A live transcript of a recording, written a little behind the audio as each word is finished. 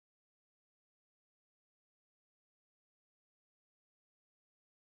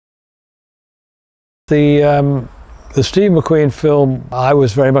The Steve McQueen film I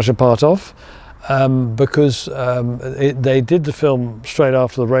was very much a part of because they did the film straight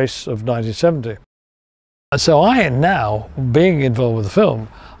after the race of 1970. So I now, being involved with the film,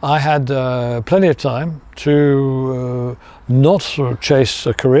 I had plenty of time to not sort of chase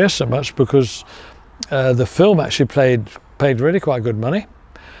a career so much, because the film actually paid really quite good money.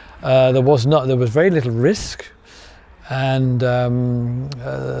 There was very little risk, and there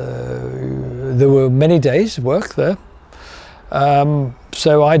were many days work there.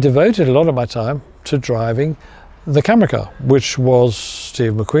 So I devoted a lot of my time to driving the camera car, which was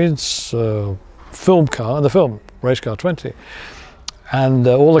Steve McQueen's film car, the film Race Car 20, and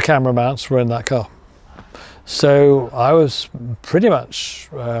all the camera mounts were in that car. So I was pretty much,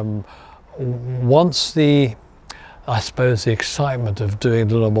 once I suppose the excitement of doing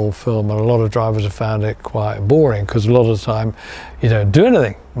the Le Mans film, and a lot of drivers have found it quite boring, because a lot of the time you don't do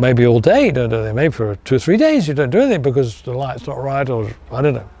anything. Maybe all day you don't do anything, maybe for 2 or 3 days you don't do anything because the light's not right, or I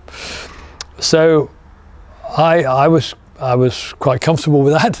don't know. So I was quite comfortable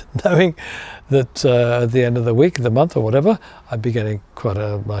with that, knowing that at the end of the week, the month or whatever, I'd be getting quite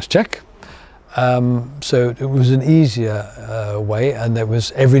a nice check. So it was an easier way, and it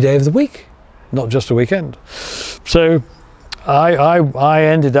was every day of the week, not just a weekend. So I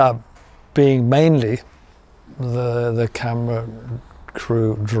ended up being mainly the camera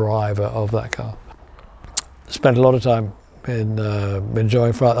crew driver of that car. Spent a lot of time in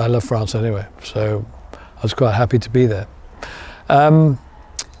enjoying France. I love France anyway, so I was quite happy to be there.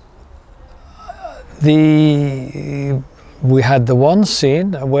 We had the one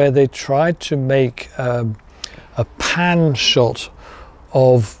scene where they tried to make a pan shot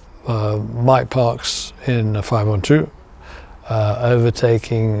of Mike Parks in a 512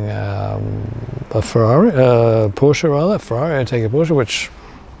 overtaking a Ferrari, Porsche rather, Ferrari overtaking a Porsche, which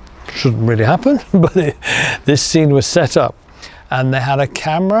shouldn't really happen, but this scene was set up, and they had a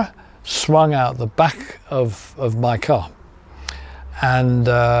camera swung out the back of my car, and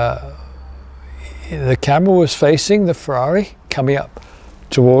the camera was facing the Ferrari coming up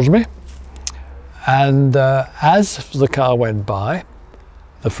towards me, and as the car went by,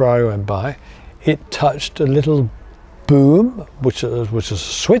 the Ferrari went by, it touched a little boom, which is a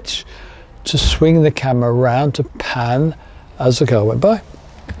switch, to swing the camera around to pan as the car went by,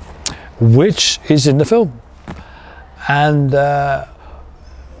 which is in the film. And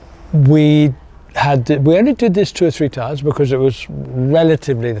we only did this 2 or 3 times because it was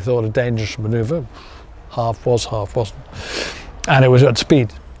relatively, they thought, a dangerous maneuver. Half was, half wasn't, and it was at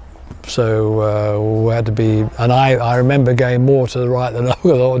speed. So we had to be, and I remember going more to the right than I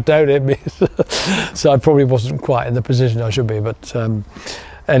thought, don't hit me. So I probably wasn't quite in the position I should be, but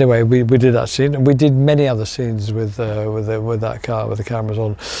anyway, we did that scene, and we did many other scenes with that car, with the cameras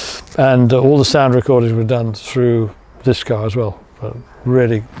on, and all the sound recordings were done through this car as well. But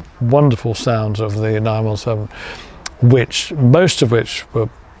really wonderful sounds of the 917, which most of which were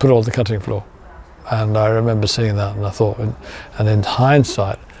put on the cutting floor. And I remember seeing that, and I thought, and in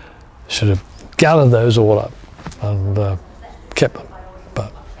hindsight, should have gathered those all up and kept them,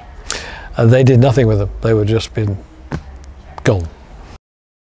 but they did nothing with them. They were just been gone.